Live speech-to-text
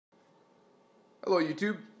Hello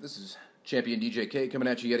YouTube, this is Championdjk coming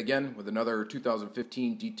at you yet again with another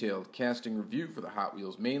 2015 detailed casting review for the Hot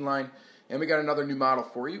Wheels mainline. And we got another new model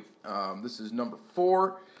for you. This is number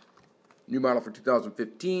 4, new model for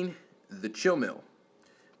 2015, the Chill Mill.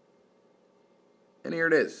 And here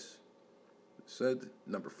it is. It said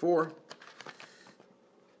number 4.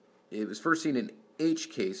 It was first seen in H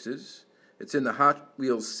cases. It's in the Hot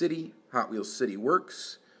Wheels City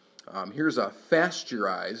Works. Here's a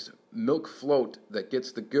pasteurized milk float that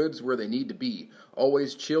gets the goods where they need to be,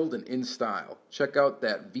 always chilled and in style. Check out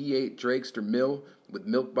that V8 Dragster mill with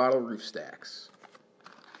milk bottle roof stacks.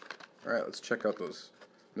 Alright, let's check out those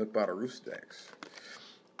milk bottle roof stacks.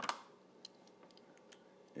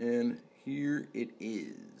 And here it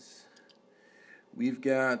is. We've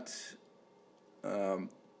got a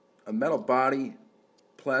metal body,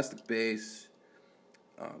 plastic base,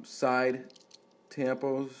 side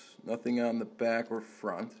tampos, nothing on the back or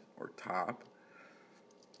front or top.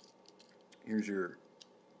 Here's your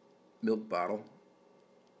milk bottle.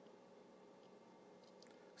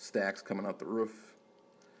 Stacks coming out the roof.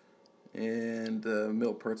 And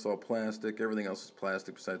milk parts all plastic. Everything else is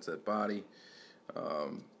plastic besides that body.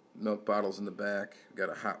 Milk bottles in the back. We've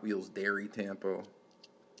got a Hot Wheels dairy tampo.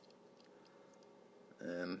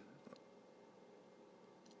 And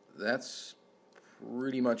that's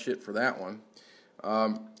pretty much it for that one.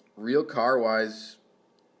 Real car wise,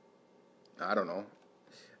 I don't know.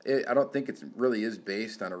 I don't think it really is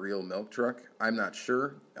based on a real milk truck. I'm not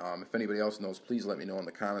sure. If anybody else knows, please let me know in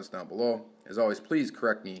the comments down below. As always, please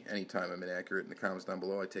correct me anytime I'm inaccurate in the comments down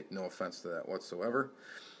below. I take no offense to that whatsoever.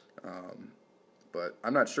 But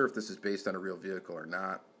I'm not sure if this is based on a real vehicle or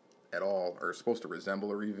not at all, or supposed to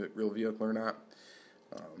resemble a real vehicle or not.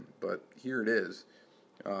 But here it is.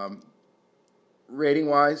 Rating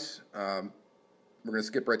wise, we're going to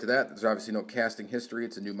skip right to that. There's obviously no casting history.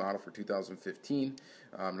 It's a new model for 2015.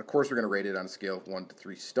 And of course, we're going to rate it on a scale of 1 to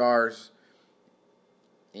 3 stars.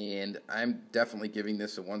 And I'm definitely giving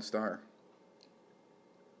this a 1 star.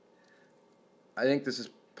 I think this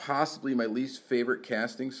is possibly my least favorite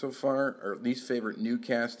casting so far, or least favorite new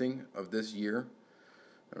casting of this year.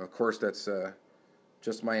 And of course, that's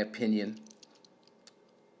just my opinion.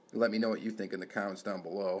 Let me know what you think in the comments down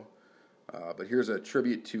below. But here's a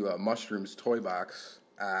tribute to Mushroom's Toy Box.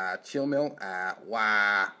 Chill Mill.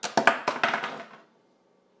 Wah.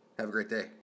 Have a great day.